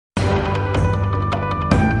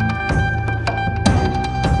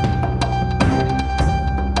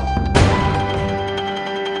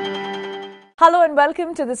Hello and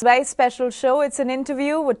welcome to this very special show. It's an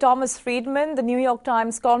interview with Thomas Friedman, the New York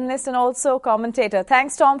Times columnist and also commentator.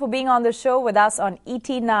 Thanks, Tom, for being on the show with us on ET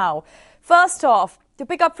Now. First off, to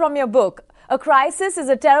pick up from your book, a crisis is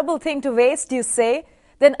a terrible thing to waste, you say.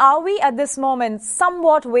 Then are we at this moment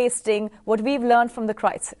somewhat wasting what we've learned from the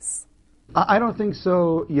crisis? I don't think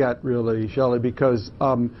so yet, really, Shaili, because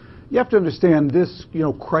you have to understand this,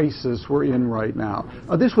 crisis we're in right now.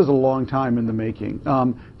 This was a long time in the making.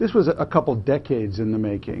 This was a couple decades in the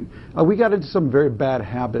making. We got into some very bad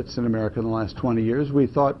habits in America in the last 20 years. We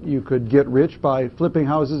thought you could get rich by flipping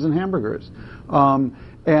houses and hamburgers,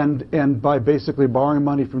 and by basically borrowing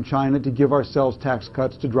money from China to give ourselves tax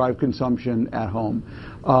cuts to drive consumption at home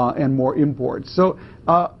and more imports. So,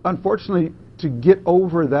 unfortunately, to get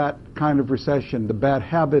over that kind of recession, the bad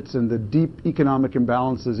habits and the deep economic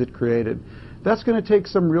imbalances it created, that's going to take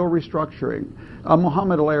some real restructuring.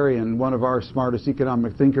 Mohamed El-Arian, one of our smartest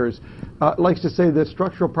economic thinkers, likes to say that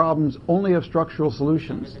structural problems only have structural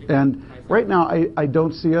solutions. And right now, I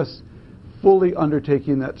don't see us fully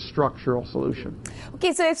undertaking that structural solution.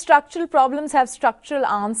 Okay, so if structural problems have structural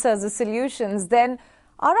answers or solutions, then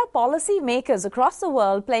are our policy makers across the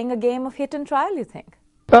world playing a game of hit and trial, you think?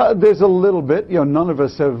 There's a little bit. None of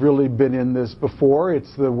us have really been in this before.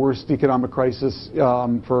 It's the worst economic crisis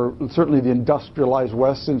for certainly the industrialized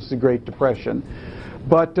West since the Great Depression.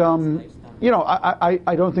 But,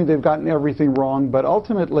 I don't think they've gotten everything wrong, but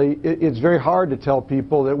ultimately it's very hard to tell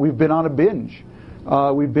people that we've been on a binge.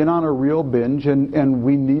 We've been on a real binge, and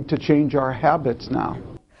we need to change our habits now.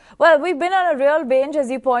 Well, we've been on a real binge, as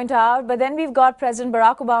you point out, but then we've got President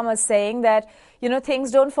Barack Obama saying that,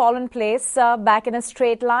 things don't fall in place back in a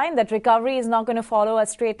straight line, that recovery is not going to follow a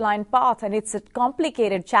straight line path, and it's a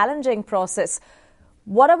complicated, challenging process.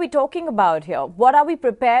 What are we talking about here? What are we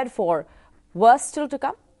prepared for? Worse still to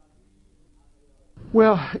come?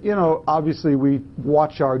 Well, obviously we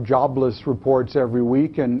watch our jobless reports every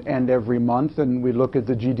week and every month, and we look at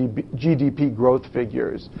the GDP growth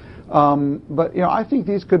figures. But I think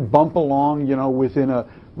these could bump along,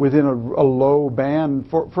 within a low band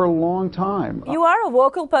for a long time. You are a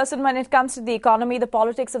vocal person when it comes to the economy, the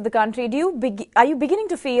politics of the country. Are you beginning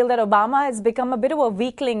to feel that Obama has become a bit of a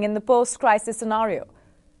weakling in the post-crisis scenario?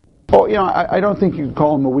 Oh, I don't think you could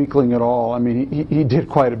call him a weakling at all. I mean, he did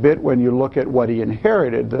quite a bit when you look at what he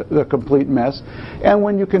inherited, the complete mess, and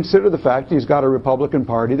when you consider the fact he's got a Republican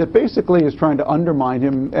Party that basically is trying to undermine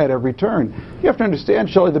him at every turn. You have to understand,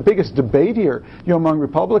 Shaili, the biggest debate here, among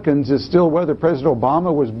Republicans is still whether President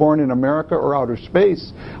Obama was born in America or outer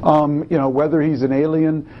space, whether he's an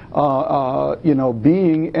alien,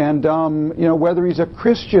 being, and, whether he's a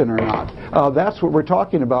Christian or not. That's what we're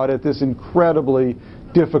talking about at this incredibly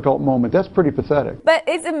difficult moment. That's pretty pathetic. But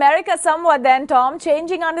is America somewhat then, Tom,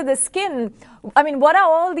 changing under the skin? I mean, what are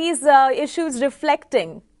all these issues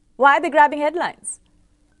reflecting? Why are they grabbing headlines?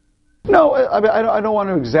 No, I don't want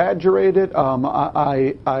to exaggerate it.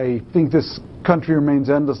 I think this country remains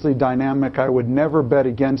endlessly dynamic. I would never bet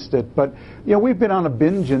against it. But, we've been on a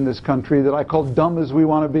binge in this country that I call dumb as we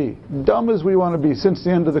want to be. Dumb as we want to be since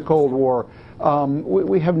the end of the Cold War.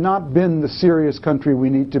 We have not been the serious country we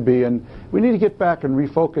need to be, and we need to get back and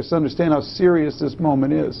refocus, understand how serious this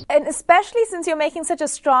moment is. And especially since you're making such a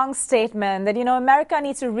strong statement that, America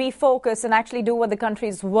needs to refocus and actually do what the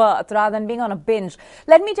country's worth rather than being on a binge.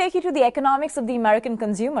 Let me take you to the economics of the American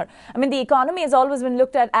consumer. I mean, the economy has always been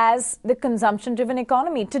looked at as the consumption-driven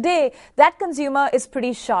economy. Today, that consumer is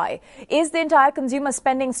pretty shy. Is the entire consumer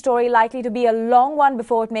spending story likely to be a long one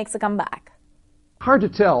before it makes a comeback? Hard to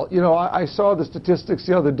tell. I saw the statistics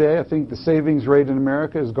the other day. I think the savings rate in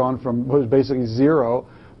America has gone from was basically 0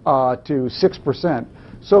 to 6%.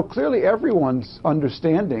 So clearly everyone's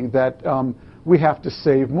understanding that we have to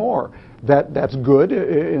save more. That's good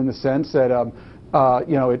in the sense that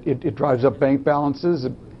it drives up bank balances.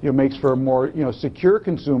 It makes for a more secure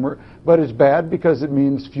consumer, but it's bad because it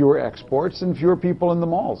means fewer exports and fewer people in the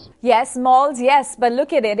malls. Yes, malls, yes, but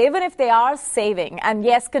look at it. Even if they are saving and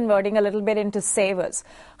yes, converting a little bit into savers,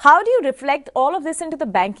 how do you reflect all of this into the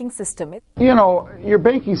banking system? Your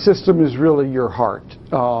banking system is really your heart.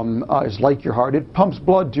 It's like your heart. It pumps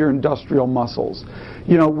blood to your industrial muscles.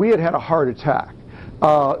 We had a heart attack.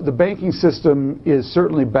 The banking system is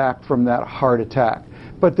certainly back from that heart attack.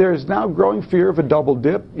 But there's now growing fear of a double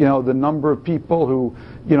dip. The number of people who,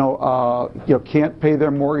 can't pay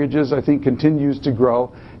their mortgages, I think, continues to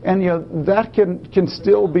grow, and that can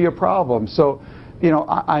still be a problem. So,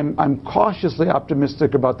 I'm cautiously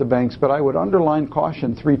optimistic about the banks, but I would underline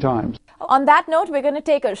caution 3 times. On that note, we're going to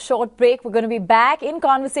take a short break. We're going to be back in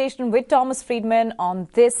conversation with Thomas Friedman on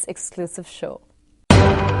this exclusive show.